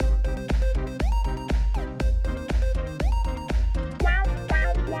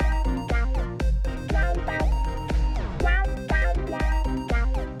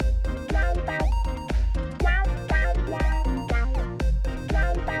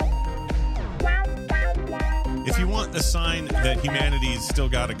if you want a sign that humanity's still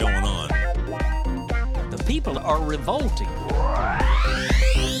got it going on. The people are revolting.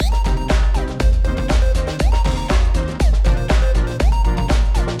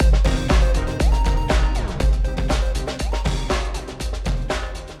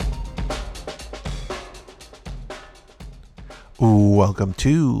 Welcome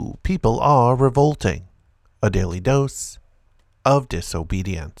to People Are Revolting, a daily dose of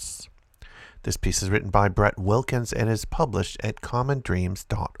disobedience. This piece is written by Brett Wilkins and is published at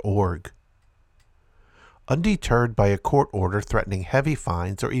commondreams.org. Undeterred by a court order threatening heavy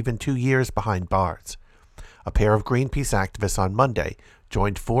fines or even 2 years behind bars, a pair of Greenpeace activists on Monday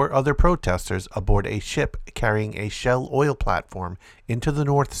joined 4 other protesters aboard a ship carrying a Shell oil platform into the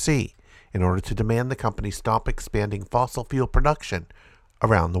North Sea in order to demand the company stop expanding fossil fuel production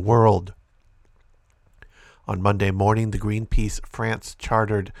around the world. On Monday morning, the Greenpeace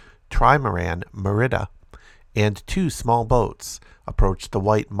France-chartered Trimaran Merida and 2 small boats approached the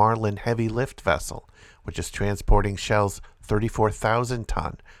White Marlin heavy lift vessel, which is transporting Shell's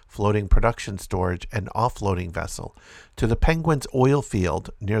 34,000-ton floating production storage and offloading vessel to the Penguins oil field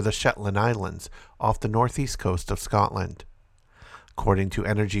near the Shetland Islands off the northeast coast of Scotland. According to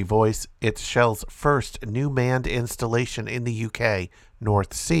Energy Voice, it's Shell's first new manned installation in the UK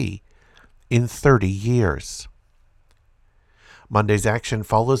North Sea in 30 years. Monday's action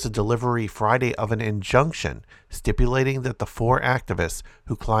follows a delivery Friday of an injunction stipulating that the 4 activists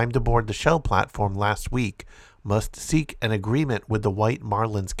who climbed aboard the Shell platform last week must seek an agreement with the White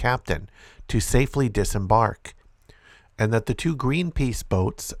Marlin's captain to safely disembark, and that the 2 Greenpeace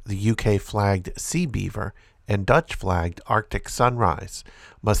boats, the UK-flagged Sea Beaver and Dutch-flagged Arctic Sunrise,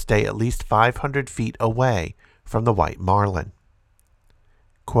 must stay at least 500 feet away from the White Marlin.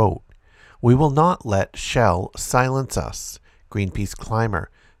 Quote, "We will not let Shell silence us," Greenpeace climber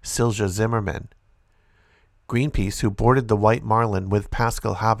Silja Zimmerman. Greenpeace, who boarded the White Marlin with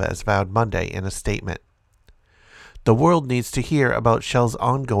Pascal Havas, vowed Monday in a statement. "The world needs to hear about Shell's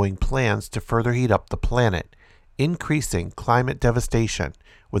ongoing plans to further heat up the planet, increasing climate devastation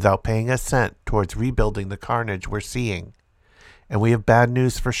without paying a cent towards rebuilding the carnage we're seeing. And we have bad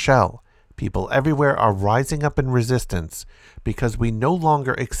news for Shell. People everywhere are rising up in resistance because we no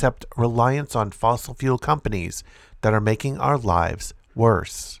longer accept reliance on fossil fuel companies that are making our lives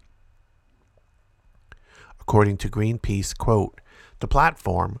worse." According to Greenpeace, quote, "The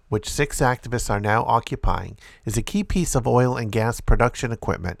platform, which 6 activists are now occupying, is a key piece of oil and gas production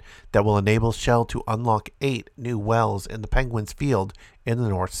equipment that will enable Shell to unlock 8 new wells in the Penguins field in the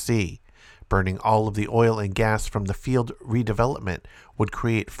North Sea. Burning all of the oil and gas from the field redevelopment would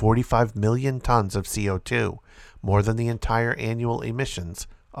create 45 million tons of CO2, more than the entire annual emissions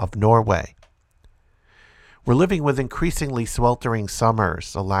of Norway. We're living with increasingly sweltering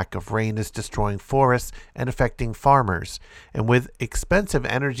summers. A lack of rain is destroying forests and affecting farmers. And with expensive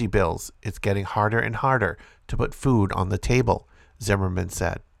energy bills, it's getting harder and harder to put food on the table," Zimmerman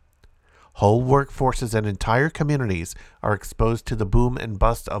said. Whole workforces and entire communities are exposed to the boom and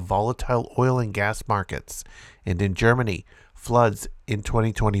bust of volatile oil and gas markets. And in Germany, floods in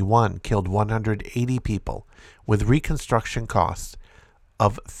 2021 killed 180 people, with reconstruction costs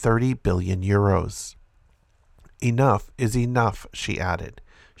of 30 billion euros. "Enough is enough," she added.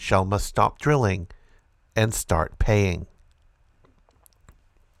 "Shell must stop drilling and start paying."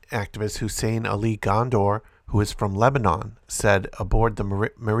 Activist Hussein Ali Gondor, who is from Lebanon, said aboard the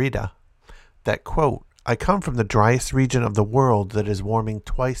Merida that, quote, "I come from the driest region of the world that is warming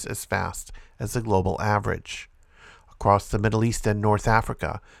twice as fast as the global average. Across the Middle East and North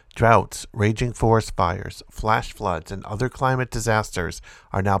Africa, droughts, raging forest fires, flash floods, and other climate disasters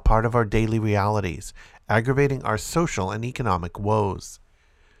are now part of our daily realities, aggravating our social and economic woes.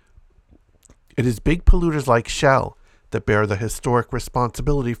 It is big polluters like Shell that bear the historic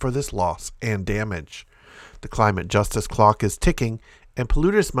responsibility for this loss and damage. The climate justice clock is ticking, and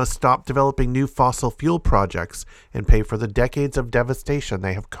polluters must stop developing new fossil fuel projects and pay for the decades of devastation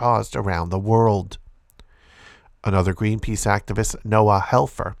they have caused around the world." Another Greenpeace activist, Noah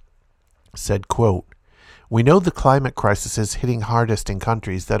Helfer, said, quote, "We know the climate crisis is hitting hardest in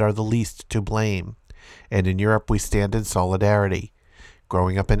countries that are the least to blame. And in Europe we stand in solidarity.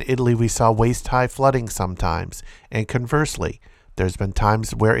 Growing up in Italy we saw waist-high flooding sometimes, and conversely, there's been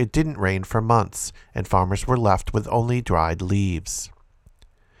times where it didn't rain for months, and farmers were left with only dried leaves."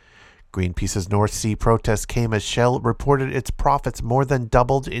 Greenpeace's North Sea protest came as Shell reported its profits more than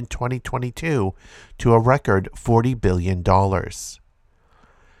doubled in 2022 to a record $40 billion.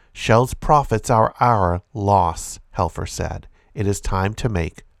 "Shell's profits are our loss," Helfer said. "It is time to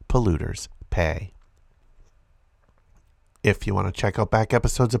make polluters pay." If you want to check out back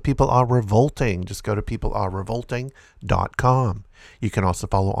episodes of People Are Revolting, just go to peoplearerevolting.com. You can also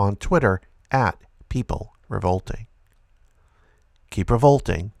follow on Twitter at People Revolting. Keep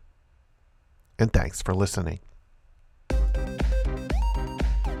revolting, and thanks for listening.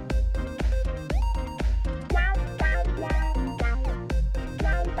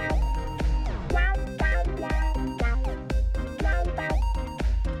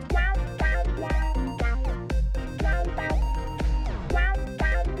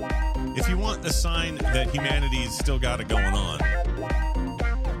 If you want a sign that humanity's still got it going on,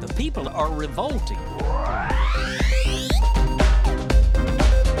 The people are revolting.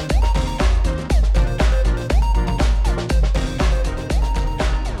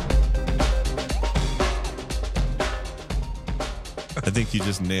 I think you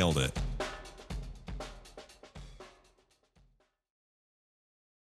just nailed it.